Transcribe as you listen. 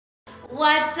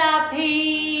What's up,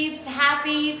 peeps?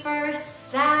 Happy first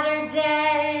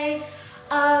Saturday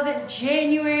of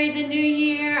January, the new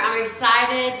year. I'm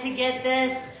excited to get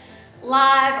this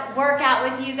live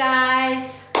workout with you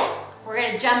guys. We're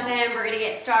gonna jump in, we're gonna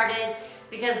get started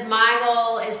because my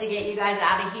goal is to get you guys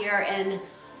out of here in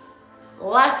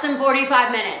less than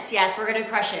 45 minutes. Yes, we're gonna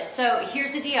crush it. So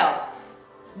here's the deal.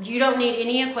 You don't need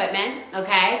any equipment,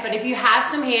 okay? But if you have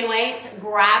some hand weights,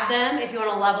 grab them if you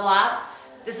wanna level up.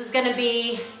 This is gonna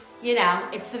be, you know,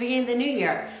 it's the beginning of the new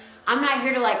year. I'm not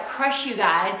here to like crush you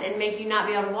guys and make you not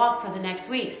be able to walk for the next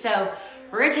week. So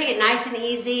we're gonna take it nice and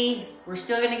easy. We're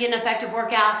still gonna get an effective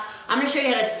workout. I'm gonna show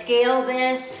you how to scale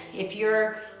this if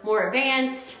you're more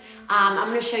advanced. I'm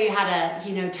gonna show you how to,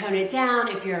 you know, tone it down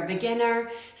if you're a beginner.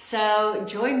 So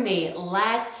join me,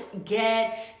 let's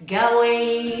get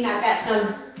going. I've got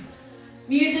some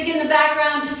music in the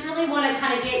background. Just really wanna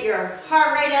kind of get your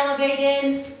heart rate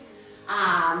elevated.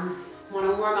 Want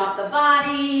to warm up the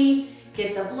body,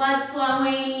 get the blood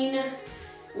flowing.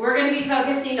 We're going to be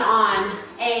focusing on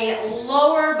a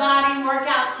lower body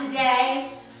workout today.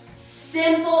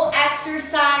 Simple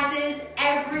exercises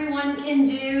everyone can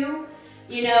do.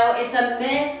 You know, it's a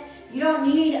myth. You don't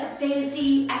need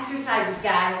fancy exercises,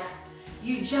 guys.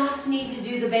 You just need to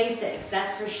do the basics,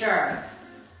 that's for sure.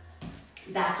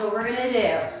 That's what we're going to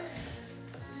do.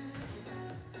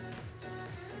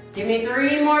 Give me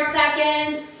 3 more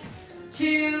seconds.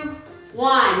 2,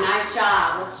 1. Nice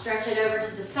job. Let's stretch it over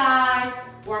to the side.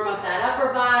 Warm up that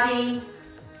upper body.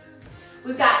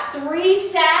 We've got 3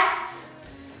 sets.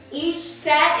 Each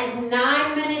set is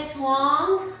 9 minutes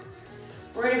long.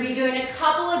 We're going to be doing a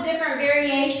couple of different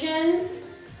variations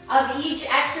of each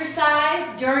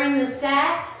exercise during the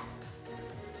set.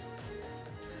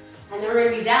 And then we're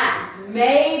going to be done.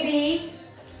 Maybe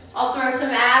I'll throw some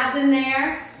abs in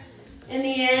there. In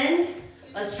the end,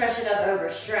 let's stretch it up over,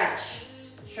 stretch.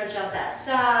 Stretch out that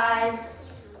side.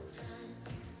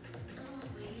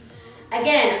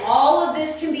 Again, all of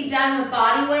this can be done with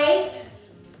body weight,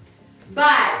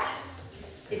 but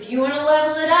if you want to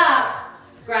level it up,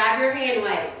 grab your hand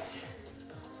weights.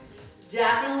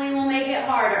 Definitely will make it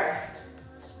harder.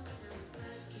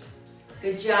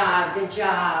 Good job, good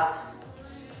job.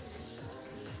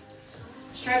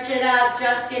 Stretch it up,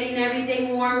 just getting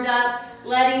everything warmed up.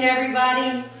 Letting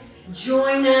everybody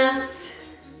join us,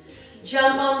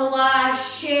 jump on the live,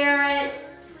 share it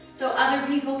so other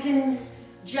people can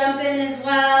jump in as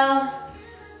well.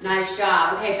 Nice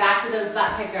job. Okay, back to those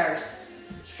butt kickers.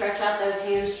 Stretch out those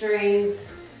hamstrings,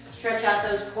 stretch out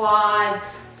those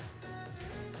quads.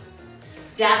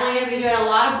 Definitely gonna be doing a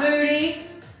lot of booty,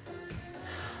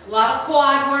 a lot of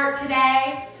quad work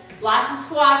today, lots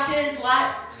of squatches,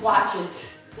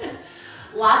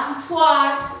 Lots of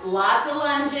squats, lots of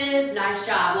lunges. Nice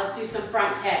job. Let's do some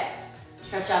front kicks.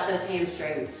 Stretch out those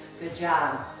hamstrings. Good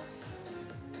job.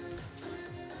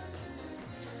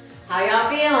 How y'all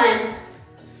feeling?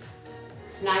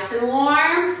 Nice and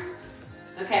warm?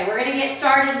 Okay, we're gonna get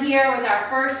started here with our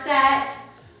first set.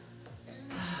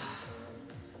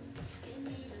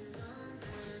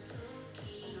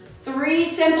 3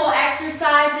 simple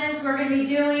exercises we're gonna be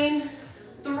doing.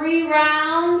 3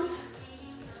 rounds.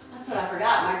 That's what I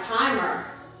forgot, my timer.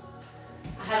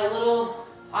 I had a little,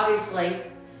 obviously,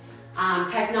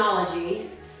 technology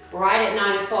right at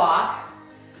 9 o'clock.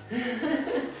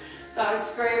 So I was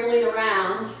scrambling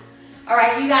around. All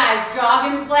right, you guys,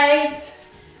 jog in place.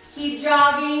 Keep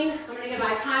jogging. I'm gonna get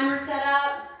my timer set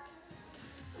up.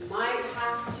 I might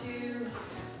have to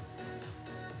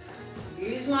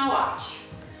use my watch.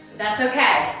 That's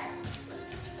okay.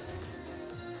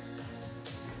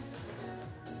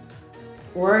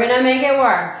 We're gonna make it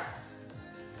work.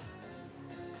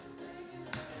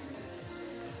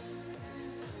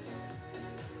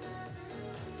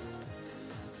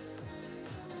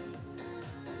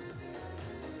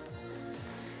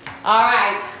 All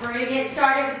right, we're gonna get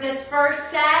started with this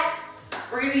first set.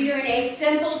 We're gonna be doing a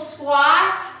simple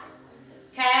squat,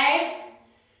 okay?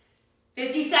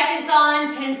 50 seconds on,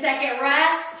 10-second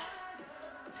rest.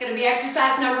 It's gonna be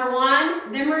exercise number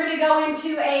 1. Then we're gonna go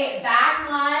into a back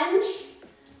lunge.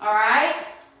 All right,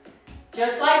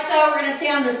 just like so, we're gonna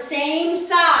stay on the same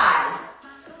side.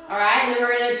 All right, and then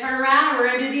we're gonna turn around and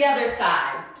we're gonna do the other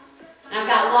side. And I've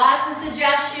got lots of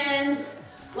suggestions,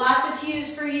 lots of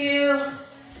cues for you.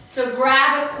 So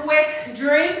grab a quick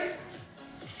drink.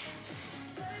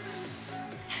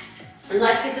 And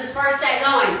let's get this first set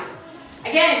going.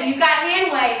 Again, if you've got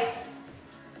hand weights,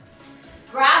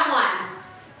 grab one.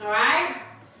 All right,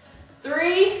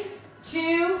 3,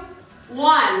 2,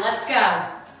 1, let's go.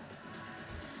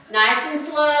 Nice and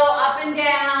slow, up and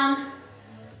down.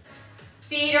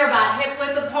 Feet are about hip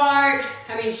width apart.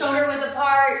 apart. Shoulder width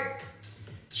apart.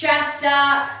 Chest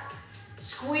up.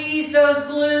 Squeeze those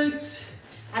glutes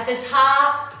at the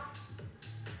top.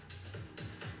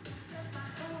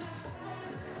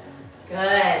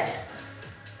 Good.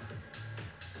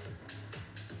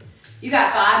 You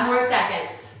got 5 more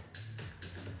seconds.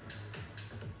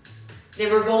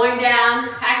 Then we're going down.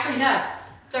 Actually, no.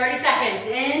 30 seconds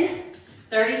in,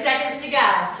 30 seconds to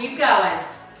go. Keep going.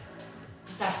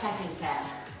 That's our second set.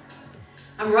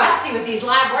 I'm rusty with these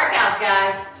live workouts,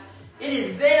 guys. It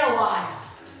has been a while.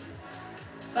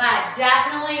 But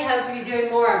definitely hope to be doing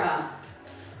more of them.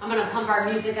 I'm gonna pump our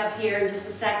music up here in just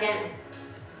a second.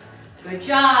 Good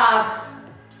job.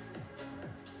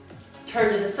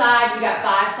 Turn to the side, you got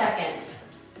 5 seconds.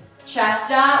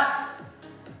 Chest up,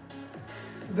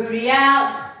 booty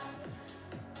out,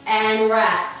 and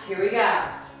rest. Here we go.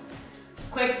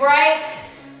 Quick break.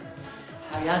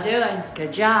 How y'all doing?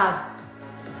 Good job.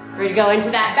 Ready to go into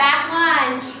that back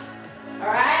lunge. All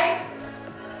right?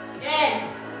 Good.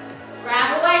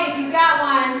 Grab a weight if you've got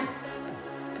one.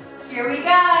 Here we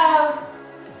go.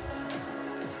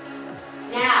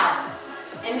 Now,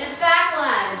 in this back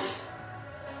lunge,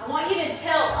 I want you to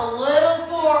tilt a little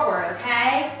forward,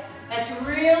 okay? That's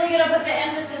really gonna put the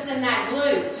emphasis in that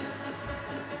glute.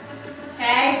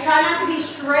 Okay, try not to be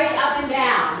straight up and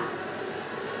down.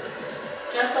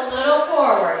 Just a little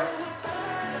forward.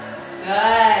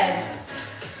 Good.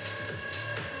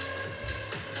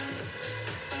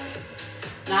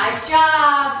 Nice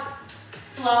job.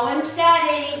 Slow and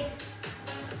steady.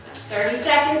 30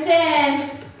 seconds in.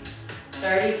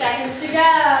 30 seconds to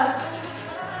go.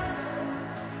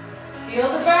 Feel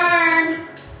the burn.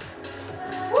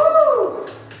 Woo!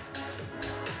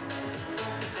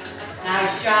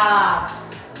 Nice job.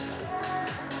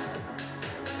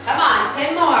 Come on,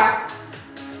 10 more.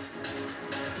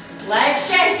 Legs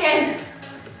shaking.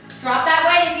 Drop that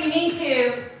weight if you need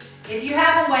to. If you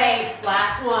have a weight,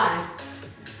 last one.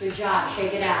 Good job,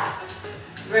 shake it out.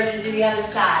 Ready to do the other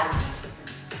side.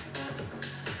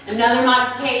 Another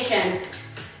modification.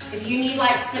 If you need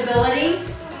like stability,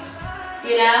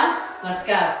 let's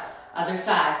go. Other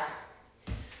side.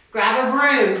 Grab a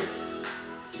broom.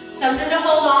 Something to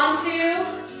hold on to.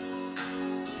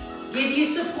 Give you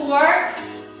support.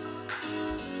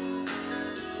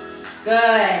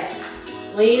 Good.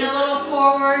 Lean a little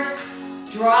forward.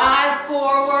 Drive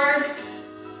forward.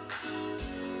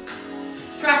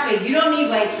 Trust me, you don't need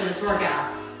weights for this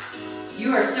workout.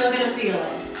 You are still gonna feel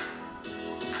it.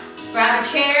 Grab a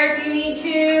chair if you need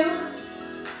to.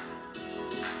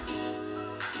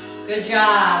 Good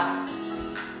job.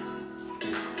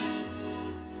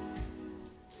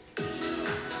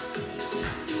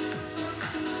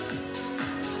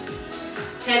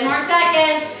 Ten more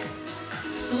seconds.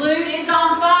 Glute is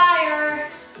on fire.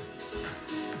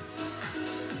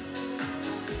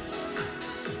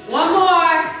 One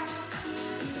more.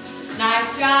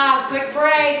 Nice job. Quick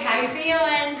break. How you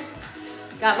feeling?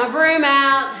 Got my broom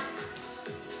out.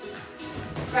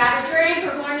 Grab a drink.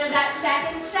 We're going to that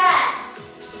second set.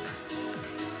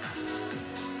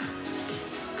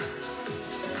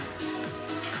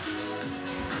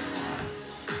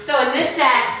 So in this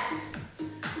set,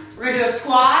 we're going to do a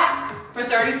squat for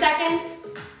 30 seconds,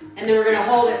 and then we're going to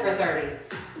hold it for 30.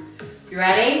 You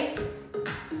ready?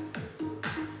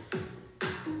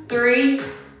 3,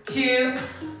 2,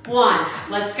 1.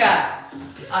 Let's go.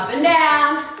 Up and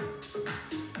down.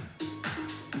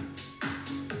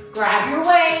 Grab your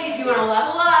weight if you want to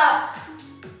level up.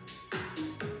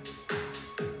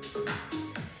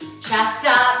 Chest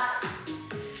up.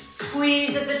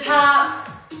 Squeeze at the top.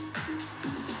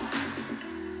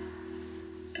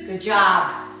 Good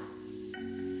job.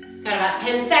 Got about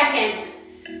 10 seconds.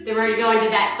 Then we're going to go into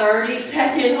that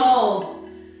 30-second hold.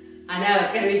 I know,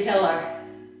 it's going to be killer.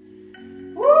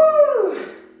 Woo!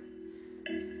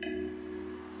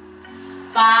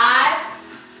 5,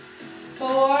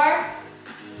 4,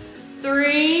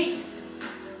 3,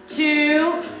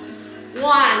 2,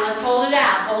 1. Let's hold it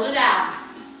out. Hold it out.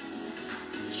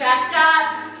 Chest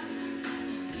up.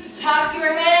 Tuck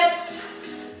your hips.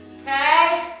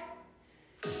 Okay?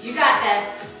 You got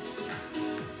this.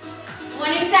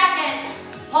 20 seconds.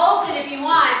 Pulse it if you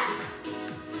want.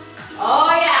 Oh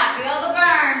yeah, feel the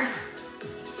burn.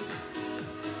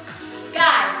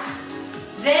 Guys,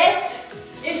 this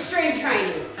is strength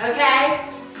training, okay?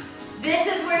 This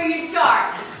is where you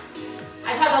start.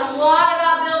 I talk a lot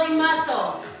about building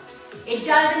muscle. It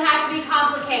doesn't have to be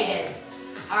complicated.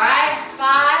 All right,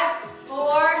 5,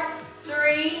 4,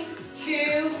 3,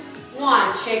 2,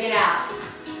 1. Shake it out.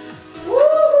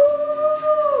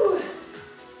 Woo!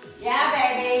 Yeah,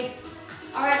 baby.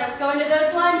 All right, let's go into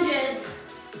those lunges.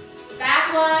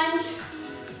 back lunge,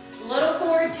 little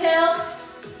forward tilt.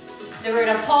 Then we're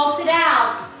gonna pulse it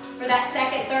out for that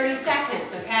second 30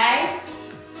 seconds, okay?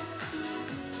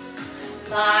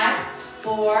 5,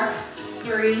 4,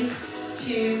 3,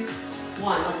 2,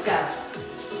 1. Let's go.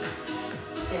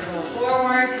 Stay a little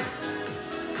forward.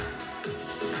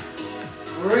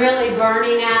 Really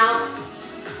burning out.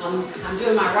 I'm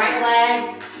doing my right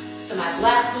leg, so my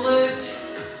left glute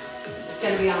is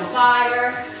gonna be on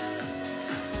fire.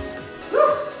 Whew.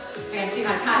 I gotta see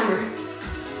my timer.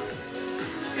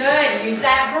 Good, use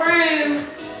that broom.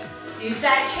 Use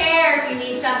that chair if you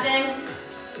need something.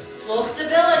 A little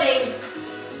stability.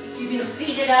 You can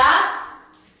speed it up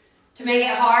to make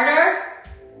it harder.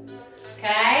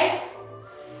 Okay?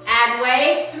 Add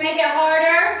weights to make it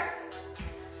harder.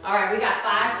 All right, we got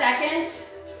 5 seconds.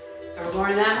 And we're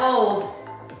going to that hold.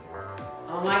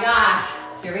 Oh my gosh.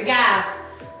 Here we go.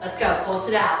 Let's go. Pulse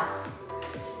it out.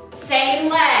 Same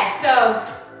leg. So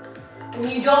when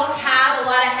you don't have a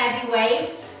lot of heavy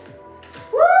weights,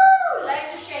 woo, legs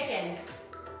are shaking.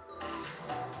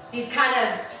 These kind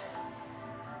of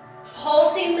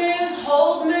pulsing moves,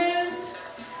 hold moves,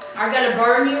 are gonna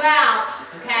burn you out,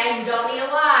 okay? You don't need a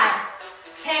lot.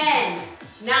 10,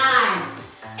 9,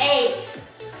 8,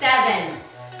 7,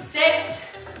 6,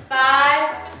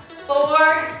 5,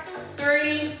 4,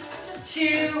 3,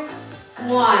 2,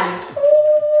 1.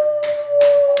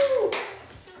 Woo!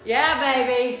 Yeah,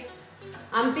 baby.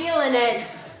 I'm feeling it.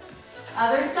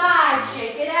 Other side,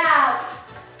 shake it out.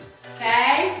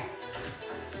 Okay?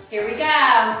 Here we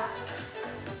go.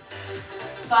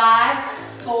 5,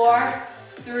 4,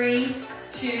 3,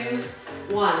 2,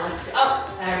 1. Let's go.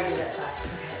 Oh, I already did that side.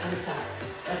 Okay, other side.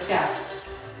 Let's go.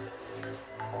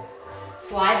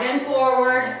 Slide bend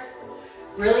forward.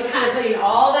 Really kind of putting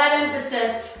all that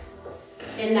emphasis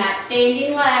in that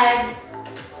standing leg.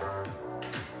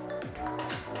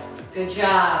 Good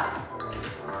job.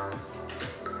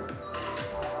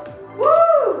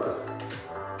 Woo!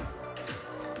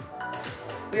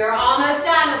 We are almost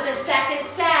done with the second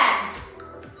set.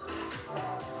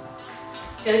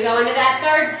 Gonna go into that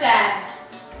third set.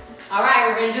 All right,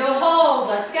 we're gonna do a hold.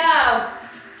 Let's go.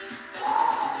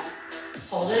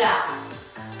 Hold it out.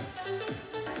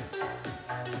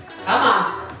 Come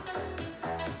on.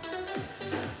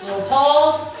 Little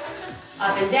pulse,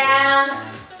 up and down.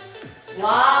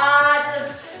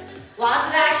 Lots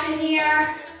of action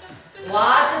here.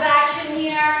 Lots of action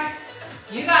here.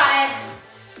 You got it.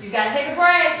 You gotta take a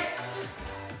break.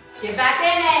 Get back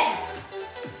in it.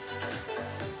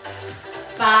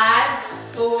 5,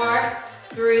 4,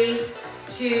 3,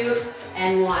 2,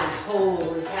 and 1.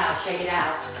 Holy cow, shake it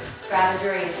out. Grab a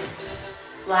drink.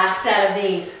 Last set of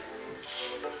these.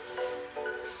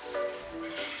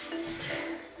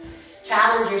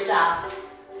 Challenge yourself.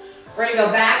 We're gonna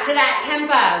go back to that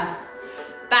tempo.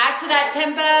 Back to that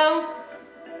tempo.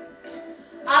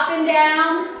 Up and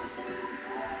down.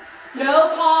 No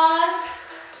pause.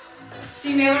 So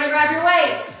you may want to grab your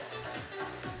weights.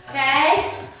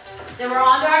 Okay? Then we're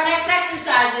on to our next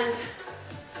exercises.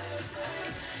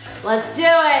 Let's do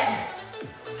it.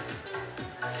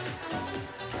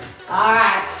 All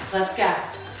right, let's go.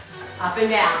 Up and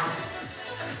down.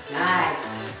 Nice.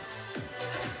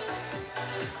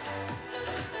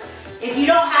 If you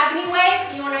don't have any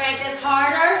weights, you want to make this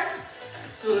harder,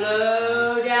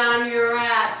 slow down your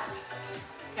reps,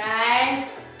 okay?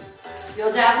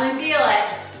 You'll definitely feel it.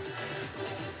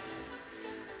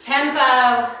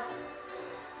 Tempo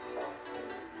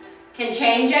can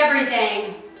change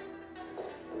everything.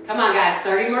 Come on, guys,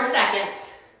 30 more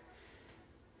seconds.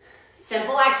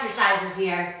 Simple exercises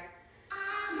here.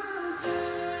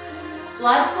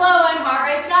 Blood's flowing, heart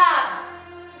rate's up.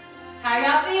 How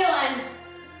y'all feeling?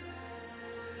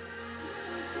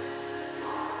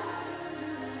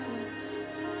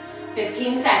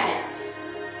 $15 seconds.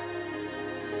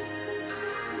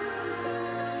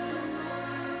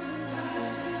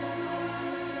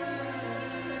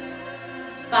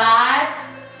 5,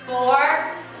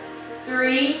 4,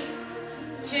 3,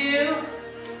 2,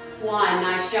 1.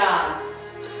 Nice job.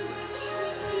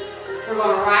 We're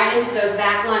going right into those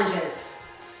back lunges.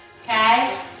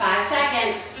 Okay? 5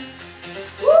 seconds.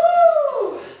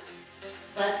 Woo!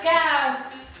 Let's go.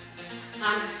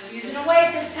 I'm using a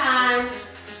weight this time.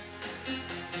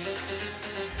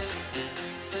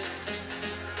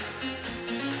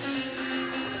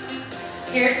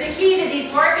 Here's the key to these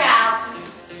workouts.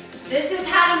 This is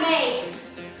how to make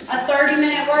a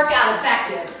 30-minute workout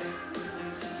effective.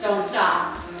 Don't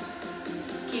stop.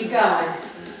 Keep going.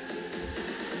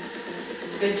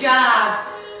 Good job.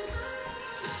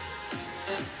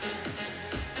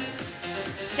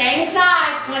 Same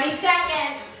side, 20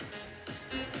 seconds.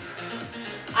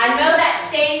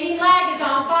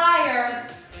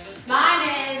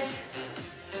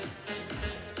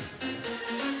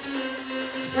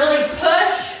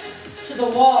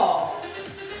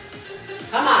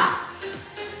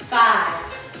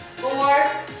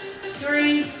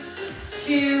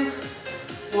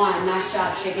 Nice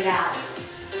job, shake it out.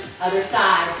 Other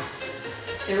side.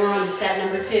 Then we're on to set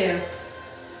number 2.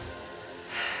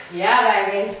 Yeah,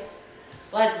 baby.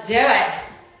 Let's do it.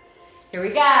 Here we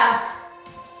go.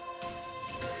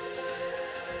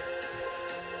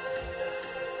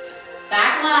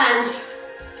 Back lunge.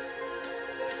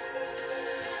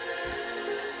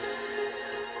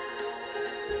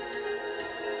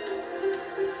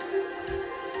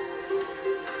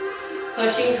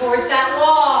 Pushing towards that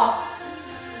wall.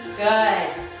 Good.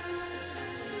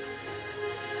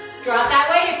 Drop that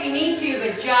weight if you need to,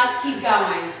 but just keep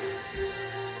going.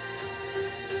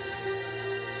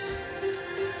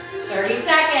 30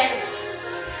 seconds.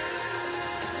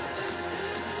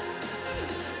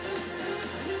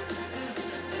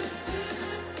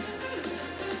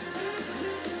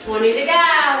 $20 to go.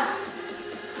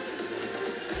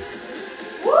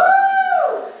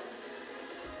 Woo!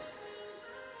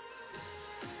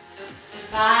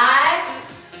 5,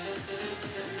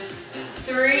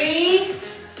 3,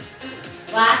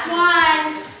 last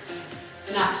one.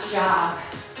 Nice job.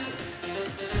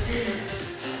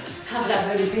 How's that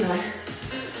booty feeling?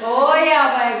 Oh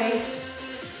yeah, baby.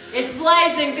 It's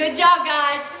blazing. Good job,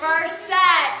 guys. First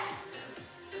set.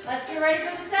 Let's get ready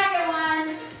for the second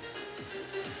one.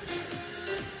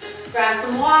 Grab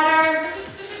some water.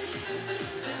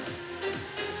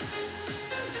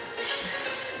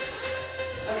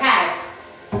 Okay.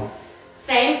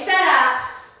 Same setup.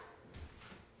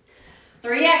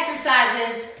 3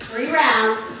 exercises, 3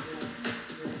 rounds.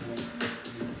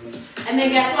 And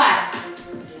then guess what?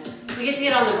 We get to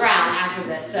get on the ground after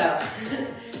this, so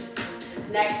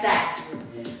next set.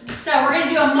 So we're gonna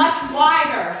do a much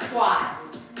wider squat.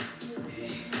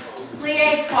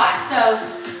 Plie squat, so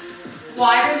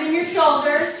wider than your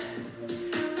shoulders.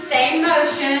 Same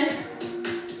motion.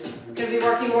 Gonna be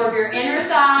working more of your inner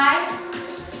thigh.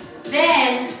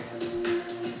 Then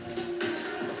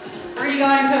we're gonna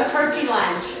go into a curtsy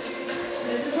lunge.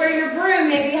 This is where your broom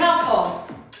may be helpful.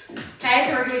 Okay,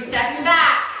 so we're gonna be stepping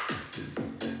back.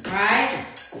 All right,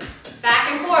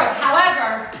 back and forth.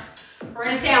 However, we're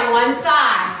gonna stay on one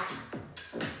side.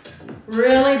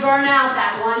 Really burn out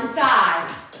that one side,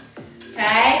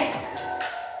 okay?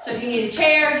 So if you need a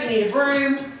chair, you need a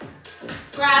broom,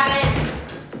 grab it.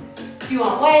 If you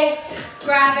want weights,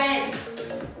 grab it.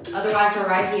 Otherwise, we're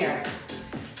right here,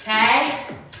 okay?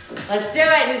 Let's do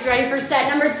it. Who's ready for set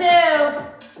number 2?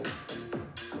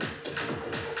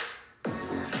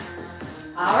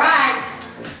 All right.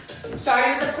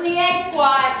 Starting with the plie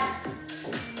squat.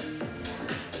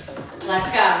 Let's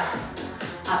go.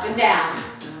 Up and down.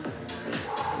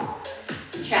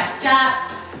 Chest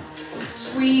up.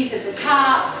 Squeeze at the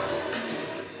top.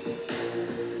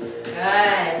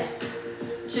 Good.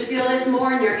 Should feel this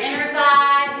more in your inner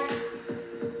thigh.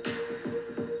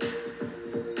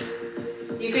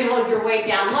 You can hold your weight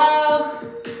down low.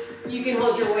 You can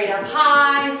hold your weight up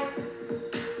high.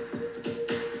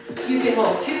 You can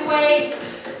hold 2 weights.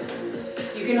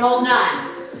 You can hold none.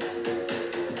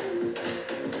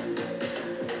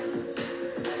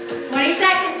 20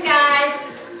 seconds, guys.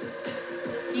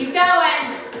 Keep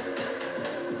going.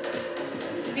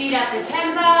 Speed up the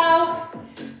tempo.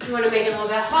 You want to make it a little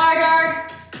bit harder.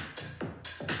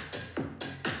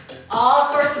 All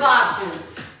sorts of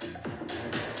options.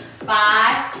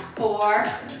 5, 4,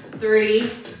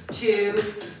 3, 2,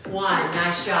 1.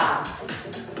 Nice job.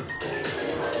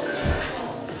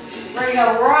 We're going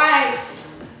to go right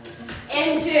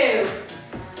into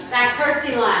that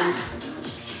curtsy lunge.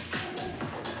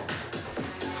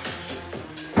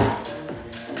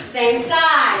 Same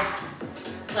side.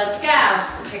 Let's go.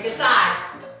 Pick a side.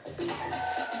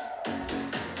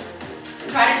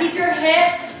 Try to keep your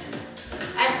hips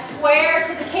as square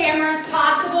to the camera as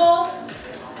possible.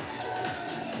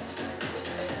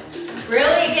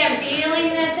 Really, again, feeling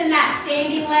this in that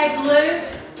standing leg glute.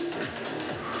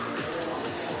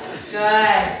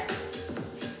 Good.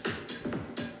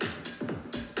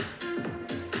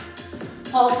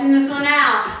 Pulsing this one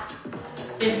out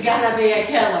is gonna be a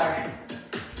killer.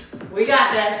 We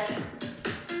got this.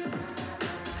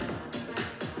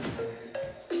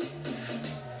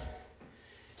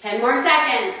 Ten more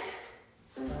seconds.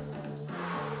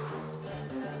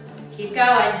 Keep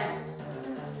going.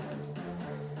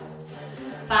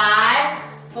 5,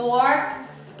 4,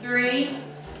 3,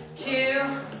 2,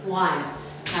 1.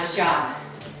 Nice job.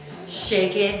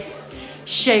 Shake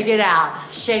it out.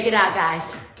 Shake it out,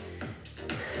 guys.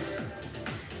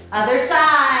 Other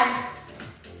side.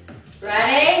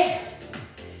 Ready?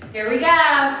 Here we go.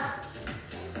 I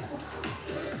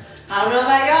don't know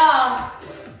about y'all,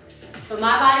 but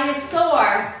my body is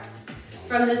sore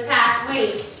from this past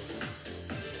week.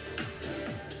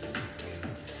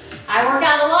 I work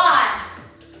out a lot,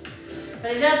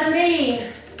 but it doesn't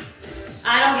mean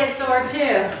I don't get sore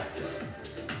too.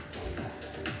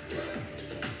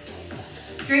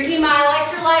 Drinking my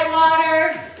electrolyte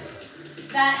water,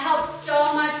 that helps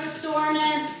so much with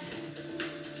soreness.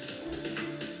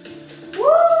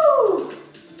 Woo!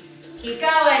 Keep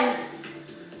going.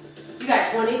 You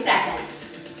got 20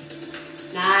 seconds.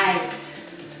 Nice.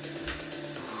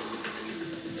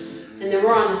 And then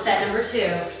we're on to set number 2.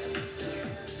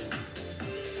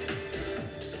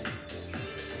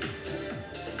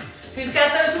 Who's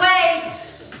got those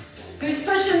weights? Who's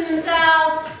pushing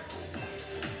themselves?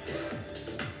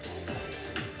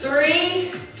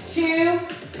 3, 2,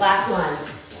 last one.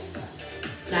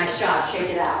 Nice job, shake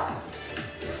it out.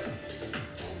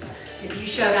 If you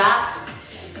showed up,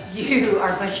 you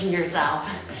are pushing yourself.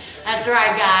 That's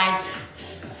right, guys.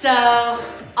 So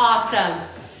awesome.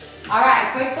 All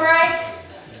right, quick break.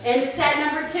 Into set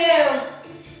number 2.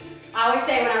 I always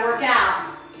say when I work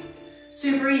out,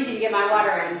 super easy to get my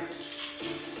water in.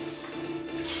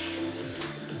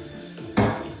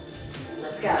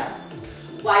 Let's go.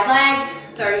 Wide leg,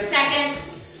 30 seconds.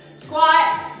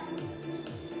 Squat,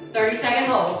 30-second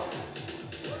hold.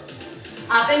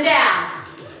 Up and down.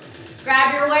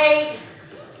 Grab your weight.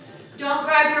 Don't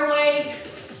grab your weight.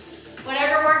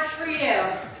 Whatever works for you.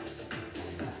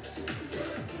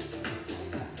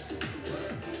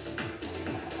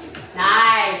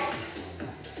 Nice.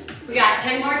 We got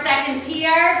 10 more seconds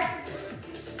here.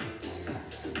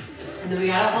 And then we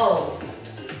gotta hold.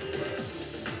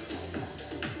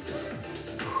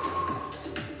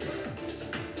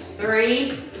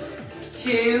 Three,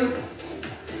 2,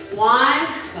 1.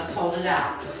 Let's hold it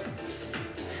out.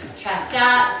 Chest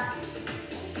up.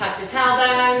 Tuck the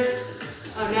tailbone.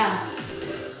 Oh no,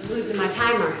 I'm losing my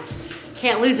timer.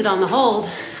 Can't lose it on the hold.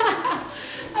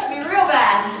 That'd be real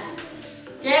bad.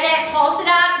 Get it, pulse it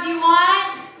up if you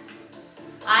want.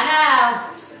 I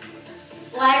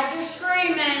know. Legs are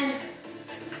screaming.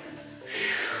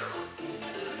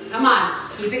 Come on,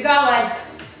 keep it going.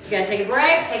 You gotta take a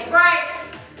break, take a break.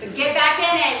 But get back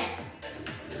in it.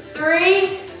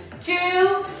 3,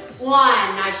 2,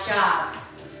 1. Nice job.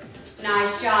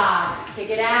 Nice job. Kick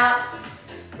it out.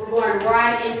 We're going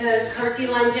right into those curtsy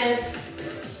lunges.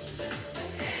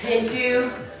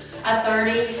 Into a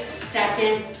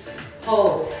 30-second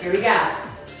hold. Here we go.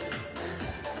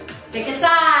 Pick a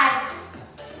side.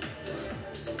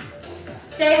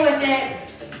 Stay with it.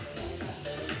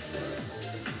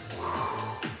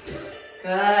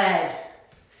 Good.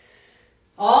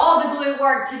 All the glute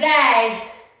work today.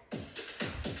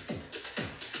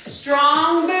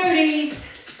 Strong booties.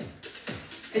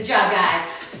 Good job,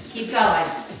 guys. Keep going.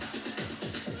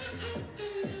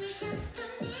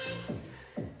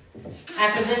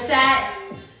 After this set,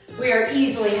 we are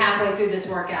easily halfway through this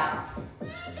workout.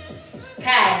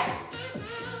 Okay,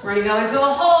 we're gonna go into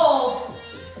a hold.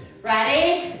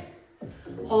 Ready?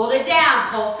 Hold it down,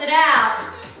 pulse it out.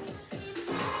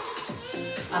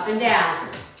 Up and down.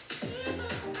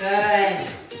 Good.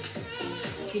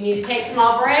 If you need to take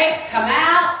small breaks, come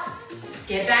out.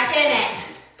 Get back in it.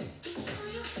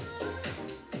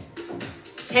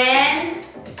 10,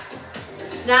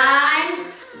 9,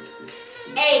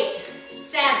 8,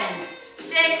 7,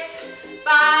 6,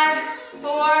 5,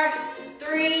 4,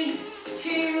 3,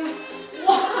 2,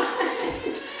 1.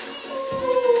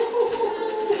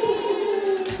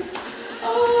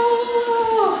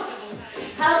 Oh,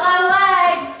 hello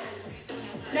legs.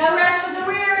 No rest for the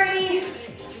weary.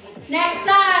 Next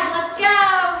side, let's go.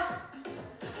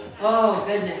 Oh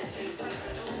goodness.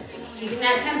 Keeping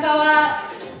that tempo up.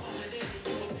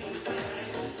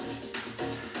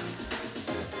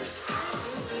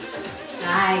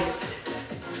 Nice.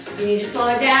 If you need to slow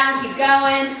it down, keep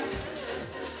going.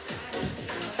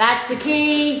 That's the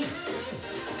key.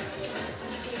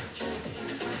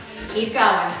 Keep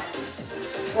going.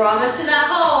 We're almost to that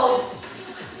hold.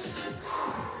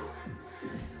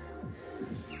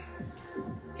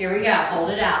 Here we go, hold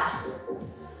it out.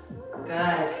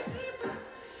 Good.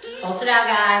 Pulse it out,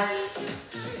 guys.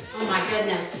 Oh my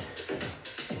goodness.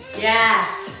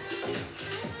 Yes.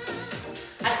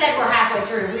 I said we're halfway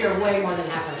through. We are way more than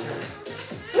halfway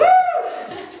through. Woo!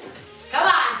 Come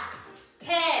on.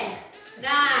 10,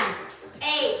 9,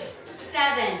 8,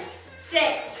 7,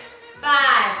 6,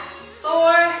 5,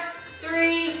 4,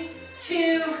 3,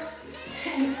 2,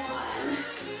 and 1.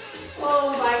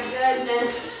 Oh my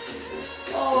goodness.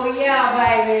 Oh yeah,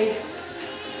 baby.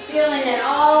 Feeling it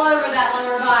all over that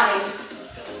lower body.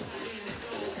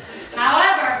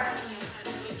 However,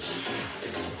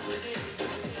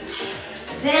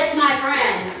 this, my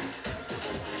friends,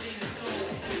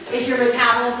 is your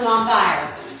metabolism on fire.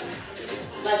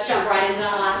 Let's jump right into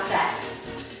that last set.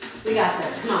 We got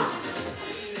this, come on.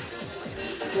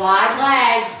 Wide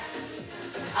legs,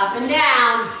 up and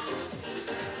down.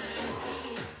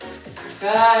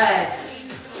 Good.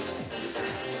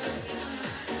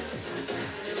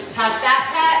 Tuck that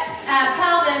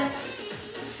pelvis.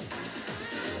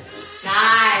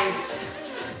 Nice.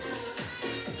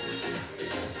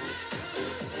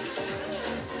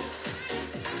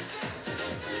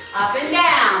 Up and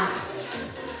down.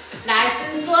 Nice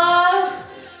and slow,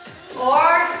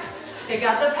 or pick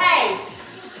up the pace.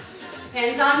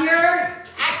 Depends on your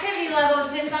activity level,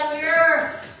 depends on your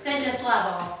fitness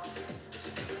level.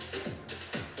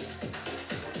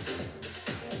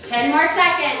 10 more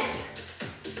seconds.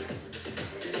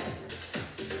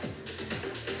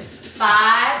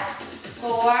 5,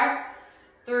 4,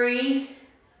 3,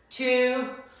 2,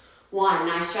 1.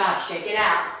 Nice job, shake it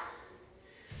out.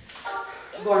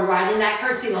 Going right in that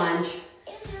curtsy lunge.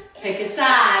 Pick a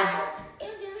side.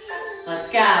 Let's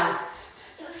go.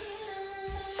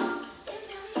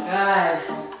 Good.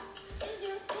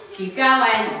 Keep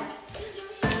going.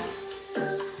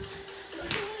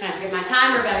 Gonna get my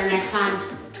timer better next time.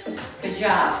 Good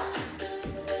job.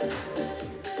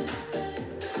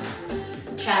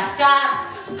 Chest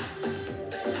up.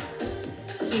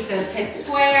 Keep those hips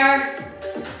square.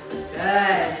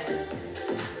 Good.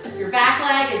 Your back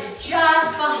leg is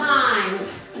just behind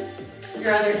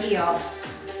your other heel.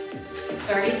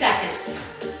 30 seconds.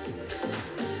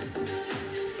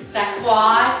 Is that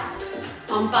quad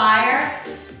on fire?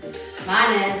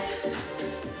 Mine is.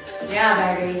 Yeah,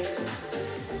 baby.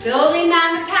 Building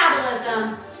that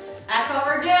metabolism. That's what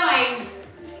we're doing.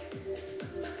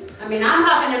 I mean, I'm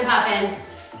huffing and puffing.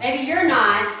 Maybe you're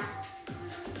not.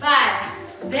 But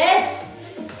this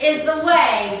is the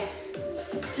way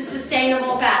to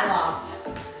sustainable fat loss.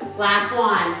 Last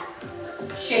one.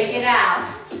 Shake it out.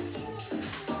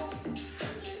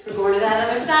 We're going to that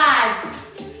other side.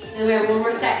 And we have one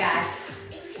more set, guys.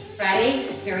 Ready?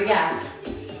 Here we go.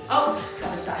 Oh,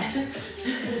 other side.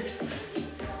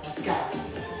 Let's go.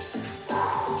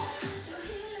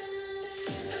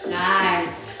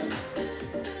 Nice.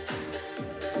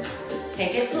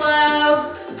 Take it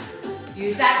slow.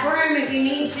 Use that broom if you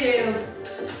need to.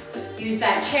 Use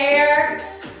that chair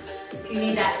if you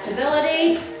need that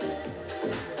stability.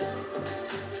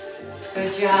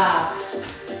 Good job.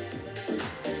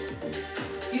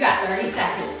 You got 30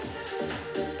 seconds.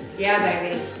 Yeah,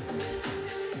 baby.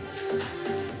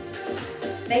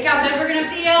 Think how good we're gonna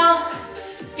feel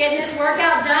getting this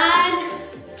workout done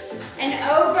and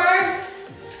over.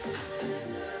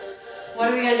 What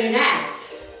are we gonna do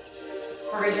next?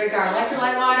 We're gonna drink our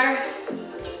electrolyte water.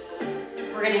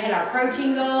 We're gonna hit our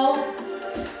protein goal.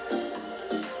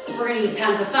 We're gonna eat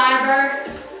tons of fiber.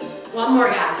 One more,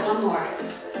 guys, one more.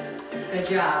 Good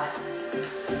job.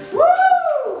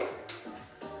 Woo!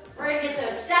 We're gonna get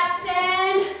those steps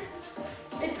in.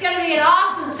 It's gonna be an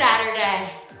awesome Saturday.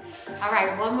 All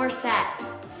right, one more set.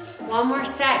 One more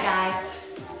set, guys.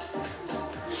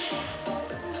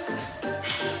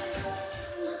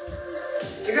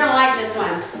 You're gonna like this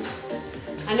one.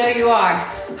 I know you are.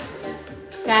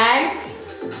 Okay?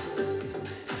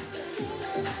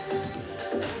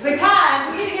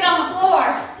 Because we need to get on the floor.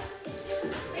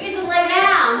 We need to lay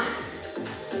down.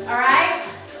 All right?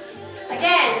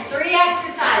 Again, 3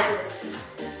 exercises.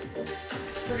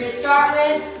 We're gonna start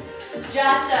with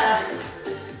just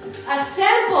a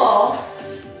simple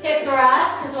hip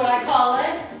thrust is what I call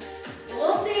it.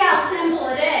 We'll see how simple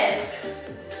it is.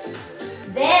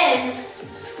 Then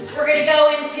we're gonna go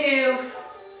into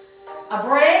a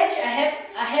bridge,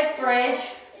 a hip bridge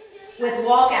with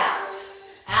walkouts.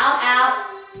 Out, out,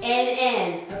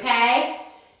 in, okay?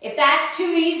 If that's too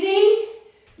easy,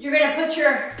 you're gonna put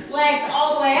your legs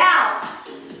all the way out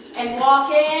and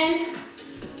walk in,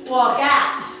 walk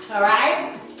out, all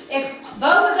right? If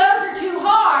both of those are too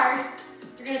hard,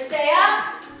 you're gonna stay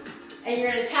up and you're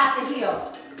gonna tap the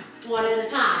heel one at a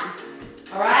time,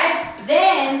 all right?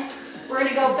 Then we're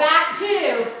gonna go back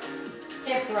to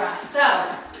hip thrust. So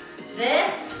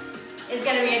this is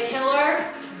gonna be a killer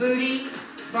booty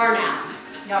burnout.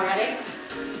 Y'all ready?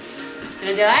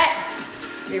 Gonna do it.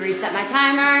 Let me reset my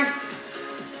timer.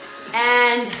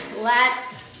 And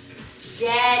let's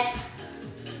get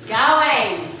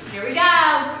going. Here we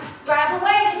go. Grab a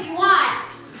weight if you want.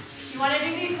 If you want to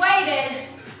do these weighted,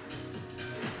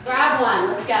 grab one.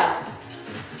 Let's go.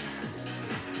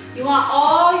 You want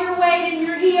all your weight in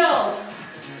your heels.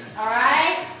 All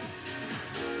right?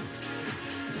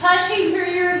 Pushing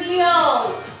through your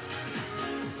heels.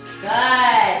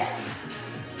 Good.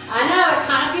 I know it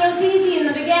kind of feels easy in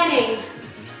the beginning,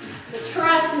 but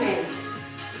trust me,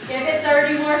 give it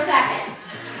 30 more seconds.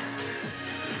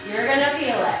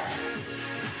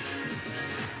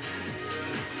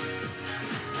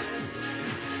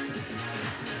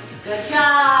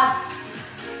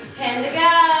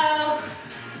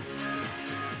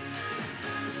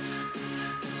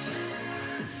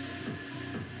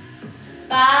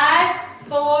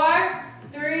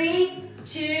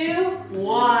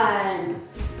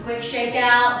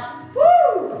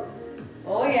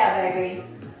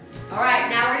 All right,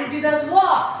 now we're gonna do those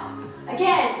walks.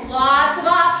 Again, lots of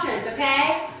options,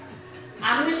 okay?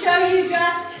 I'm gonna show you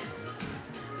just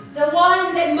the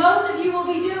one that most of you will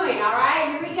be doing, all right?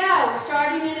 Here we go. We're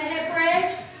starting in a hip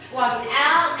bridge, walking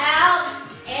out, out,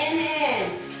 in.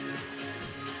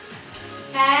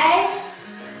 Okay?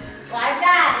 Like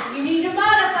that. If you need to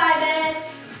modify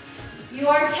this, you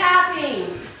are tapping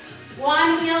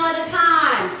one heel at a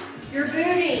time. Your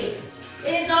booty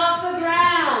is off the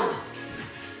ground.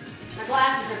 My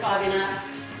glasses are fogging up.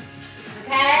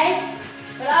 Okay?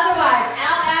 But otherwise,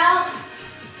 out, out,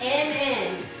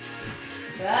 in.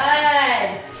 Good.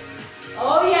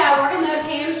 Oh yeah, working those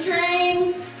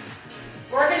hamstrings,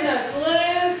 working those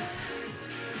glutes.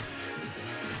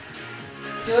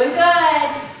 Doing good.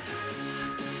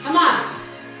 Come on.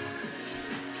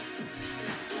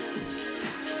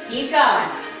 Keep going.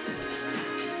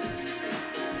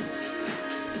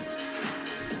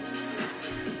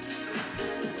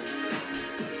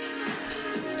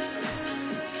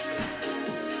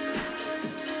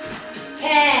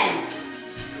 Ten,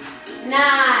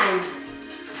 9,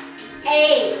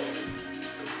 8,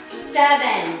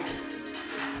 7,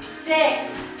 6,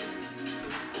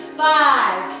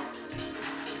 5,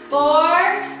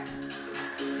 4,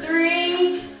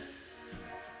 3,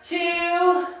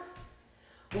 2,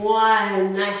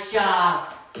 1. Nice job.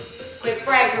 Quick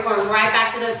break. We're going right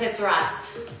back to those hip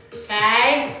thrusts.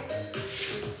 Okay?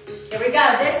 Here we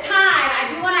go. This time, I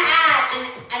do want to add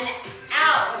an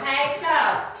out. Okay? So,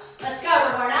 let's go.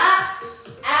 We're going up,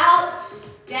 out,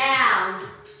 down.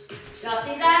 Y'all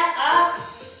see that? Up,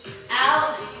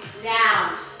 out,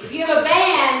 down. If you have a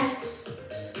band,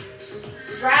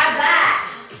 grab that.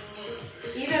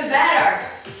 Even better.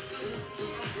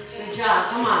 Good job.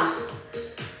 Come on.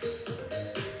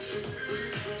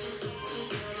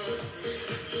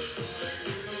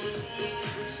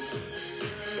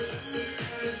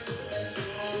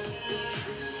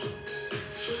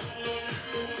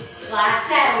 Last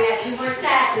set. We got 2 more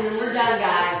sets and then we're done,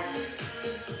 guys.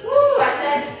 Woo, I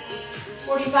said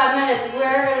 45 minutes.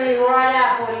 We're going to be right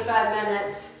at 45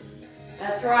 minutes.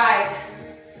 That's right.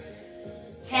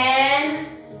 10,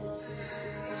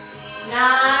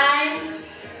 9,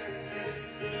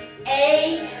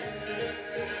 8,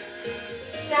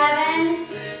 7,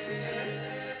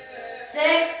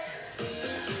 6,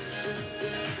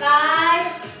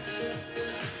 5,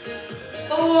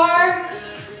 4,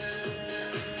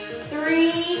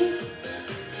 3,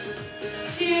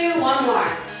 2, one more.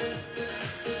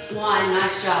 1,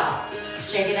 nice job.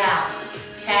 Shake it out,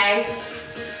 okay?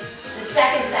 The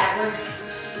second set,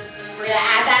 we're gonna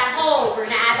add that hold. We're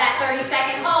gonna add that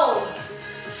 30-second hold.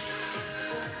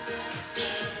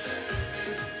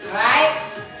 All right?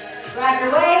 Grab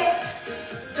your weights.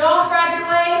 Don't grab your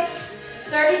weights.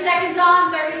 30 seconds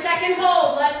on, 30-second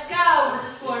hold. Let's go. We're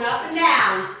just going up and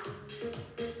down.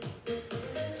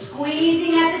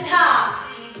 Squeezing at the top.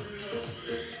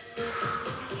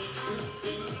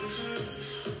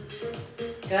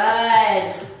 Good.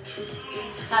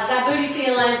 How's that booty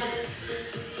feeling?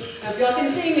 Hope y'all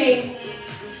can see me.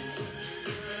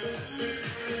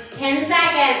 10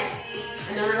 seconds.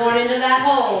 And then we're going into that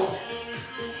hold.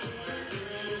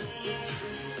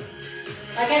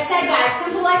 Like I said, guys,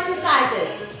 simple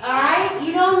exercises. All right?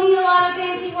 You don't need a lot of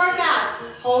fancy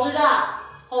workouts. Hold it up.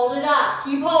 Hold it up.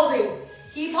 Keep holding.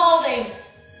 Keep holding.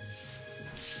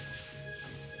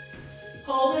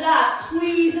 Hold it up.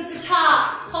 Squeeze at the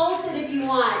top. Pulse it if you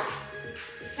want.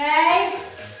 Okay?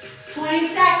 20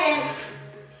 seconds.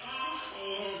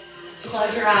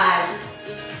 Close your eyes.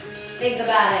 Think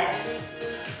about it.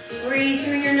 Breathe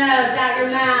through your nose, out your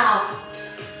mouth.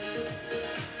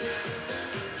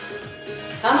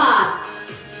 Come on.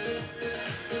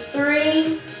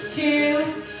 3, 2,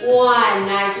 1.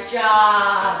 Nice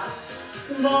job.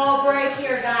 Small break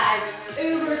here, guys.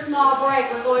 Uber small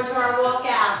break. We're going to our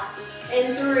walkouts.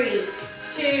 In 3,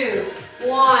 2,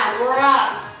 1. We're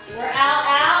up. We're out,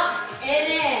 out, and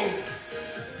in.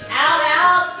 Out,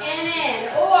 out, and in.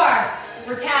 Or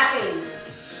we're tapping.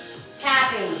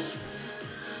 Tapping.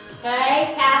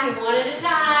 Okay? Tapping one at a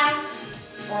time.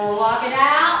 Or we're walking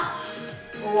out.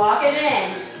 We're walking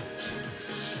in.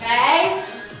 Okay?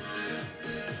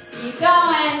 Keep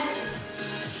going.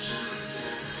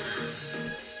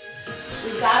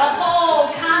 We've got a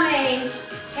hold coming.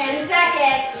 10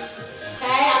 seconds.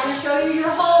 Okay, I'm going to show you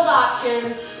your hold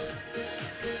options.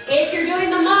 If you're doing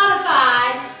the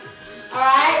modified, all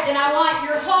right, then I want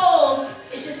your hold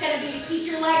is just going to be to keep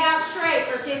your leg out straight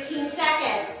for 15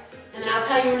 seconds. And then I'll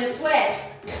tell you when to switch.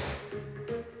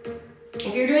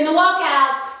 If you're doing the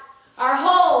walkouts, our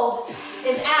hold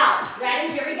is out.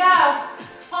 Ready? Here we go.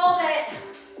 Hold it.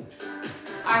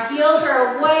 All Our heels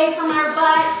are away from our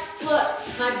butt. Look,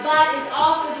 my butt is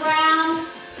off the ground.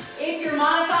 If you're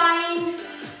modifying,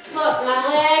 look, my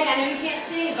leg, I know you can't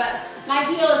see, but my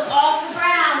heel is off the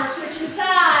ground. We're switching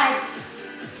sides.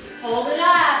 Hold it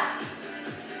up.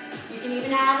 You can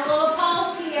even add a little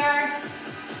pulse here.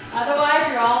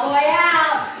 Otherwise, you're all the way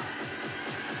out.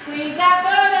 Squeeze that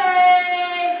booty.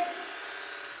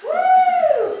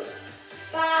 Woo!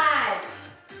 5,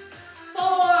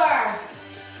 4,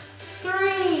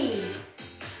 3,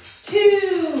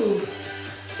 2,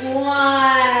 1.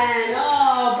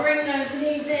 Oh, bring those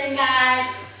knees in, guys.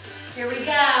 Here we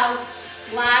go.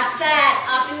 Last set.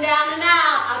 Up and down and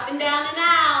out. Up and down and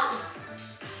out.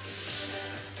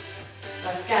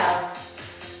 Let's go.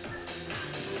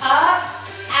 Up,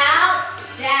 out,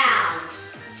 down.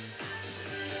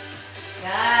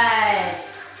 Good.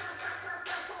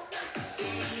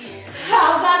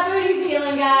 How's that booty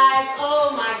feeling, guys?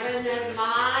 Oh my goodness,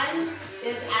 mine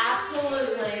is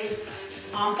absolutely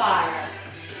on fire.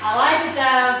 I like it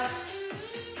though.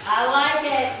 I like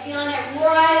it. Feeling it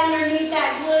right underneath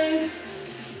that glute.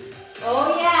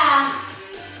 Oh yeah.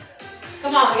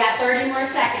 Come on, we got 30 more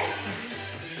seconds.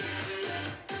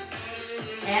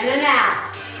 In and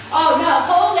out. Oh no,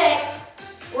 hold it.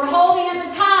 We're holding at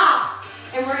the top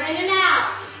and we're in and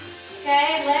out.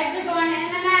 Okay, legs are going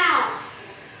in and out.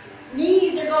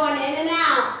 Knees are going in and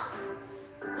out.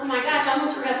 Oh my gosh, I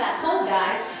almost forgot that hold,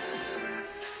 guys.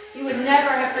 You would never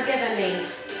have forgiven me.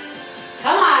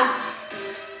 Come on.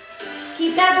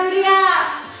 Keep that booty up.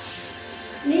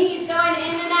 Knees going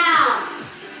in and out.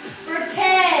 For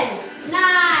 10, 9,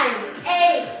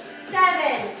 8,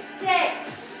 7, 6,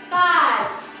 5,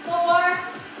 4,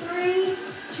 3,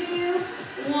 2,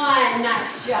 1.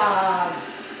 Nice job.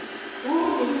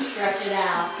 Ooh, stretch it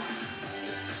out.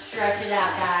 Stretch it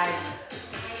out, guys.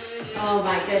 Oh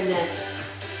my goodness.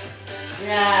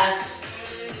 Yes.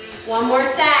 One more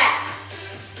set.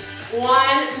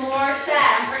 One more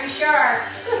set, I'm pretty sure.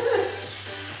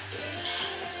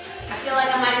 I feel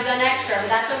like I might have done extra, but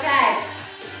that's okay.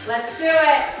 Let's do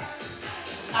it.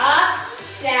 Up,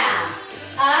 down,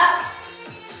 up,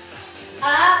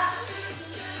 up,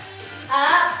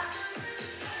 up.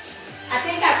 I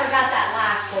think I forgot that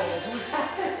last hold.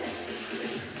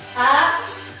 Up.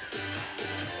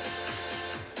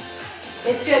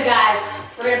 It's good, guys.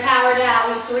 We're gonna power it out.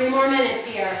 We have 3 more minutes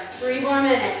here. 3 more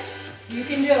minutes. You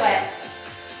can do it.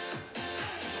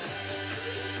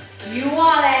 You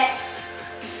want it.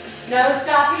 No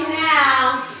stopping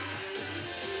now.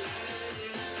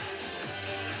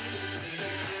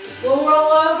 We'll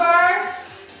roll over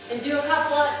and do 2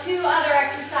 other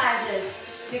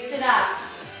exercises. Mix it up.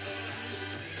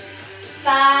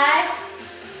 5,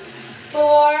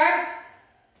 4,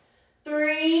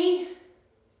 3,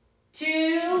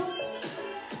 2,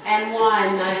 and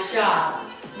 1. Nice job.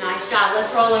 Nice job.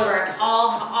 Let's roll over.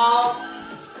 All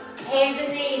hands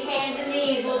and knees, hands and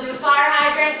knees. We'll do fire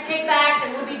hydrants, kickbacks,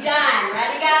 and we'll be done.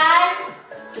 Ready, guys?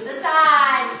 To the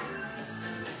side.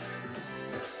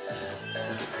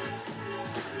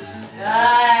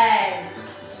 Good.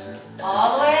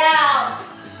 All the way out.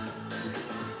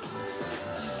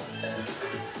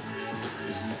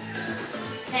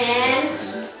 10,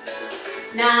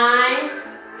 9,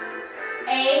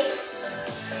 8,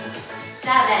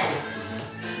 7,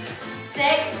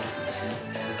 6,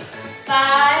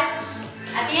 5.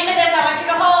 At the end of this, I want you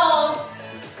to hold.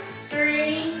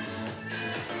 3,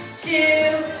 2,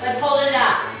 let's hold it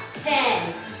up.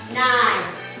 10, 9,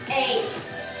 8,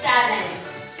 7,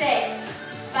 6,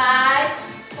 5,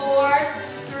 4,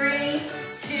 3,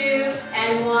 2,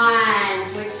 and 1.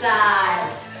 Switch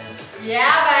sides.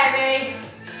 Yeah, baby.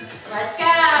 Let's go.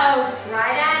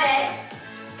 Right at it.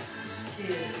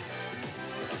 2,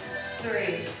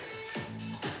 3.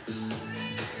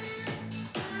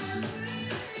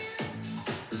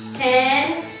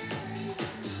 10,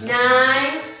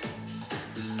 9,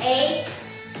 8,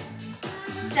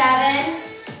 7,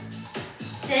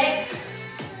 6,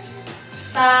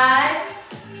 5,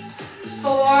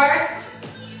 4,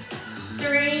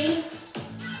 3,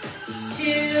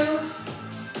 2,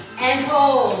 and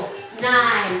hold.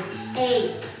 9,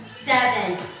 8,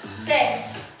 7,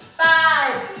 6,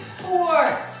 5,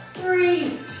 4,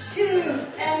 3, 2,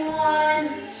 and 1.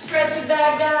 Stretch it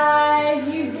back, guys.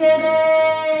 You did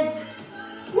it.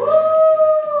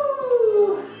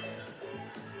 Woo!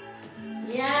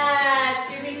 Yes,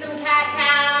 give me some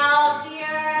cat-cows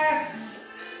here.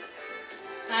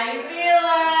 How you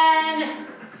feeling?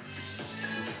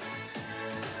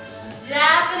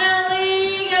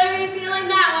 Definitely gonna be feeling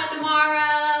that one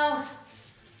tomorrow.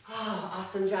 Oh,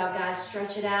 awesome job, guys.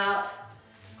 Stretch it out.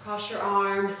 Cross your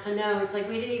arm. I know, it's like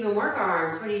we didn't even work our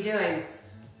arms. What are you doing?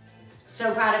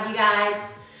 So proud of you guys.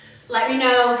 Let me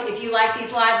know if you like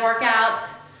these live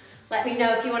workouts. Let me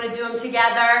know if you want to do them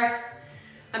together.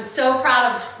 I'm so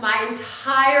proud of my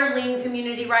entire lean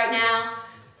community right now.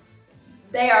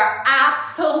 They are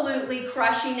absolutely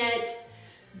crushing it,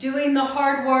 doing the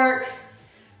hard work.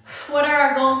 What are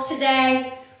our goals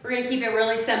today? We're gonna keep it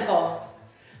really simple.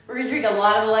 We're gonna drink a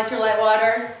lot of electrolyte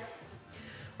water.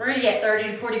 We're gonna get 30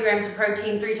 to 40 grams of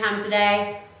protein 3 times a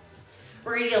day.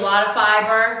 We're gonna eat a lot of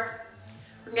fiber.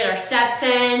 We're gonna get our steps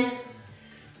in,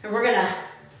 and we're gonna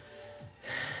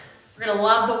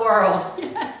love the world.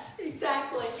 Yes,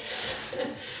 exactly.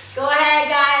 Go ahead,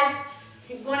 guys.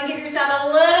 You wanna give yourself a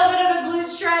little bit of a glute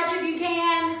stretch if you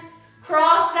can.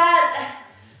 Cross that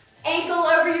ankle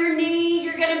over your knee.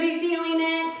 You're gonna be feeling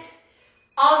it.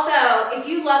 Also, if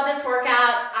you love this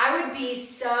workout, I would be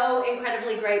so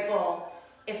incredibly grateful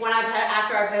if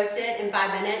after I post it in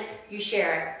 5 minutes, you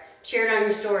share it. Share it on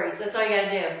your stories. That's all you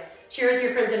gotta do. Share it with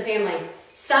your friends and family.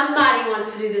 Somebody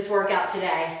wants to do this workout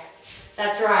today.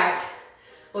 That's right.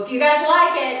 Well, if you guys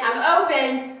like it,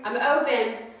 I'm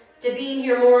open to being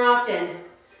here more often,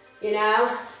 you know?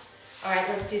 All right,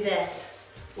 let's do this.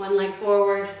 One leg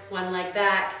forward, one leg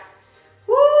back.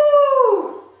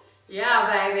 Woo!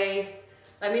 Yeah, baby.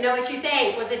 Let me know what you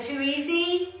think. Was it too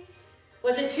easy?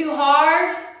 Was it too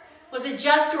hard? Was it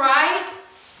just right?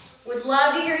 Would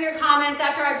love to hear your comments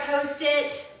after I post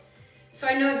it so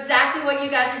I know exactly what you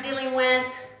guys are dealing with.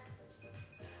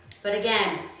 But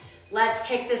again, let's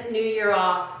kick this new year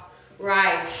off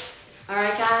right. All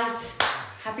right, guys.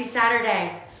 Happy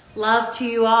Saturday. Love to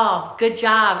you all. Good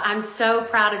job. I'm so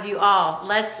proud of you all.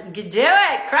 Let's do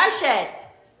it. Crush it.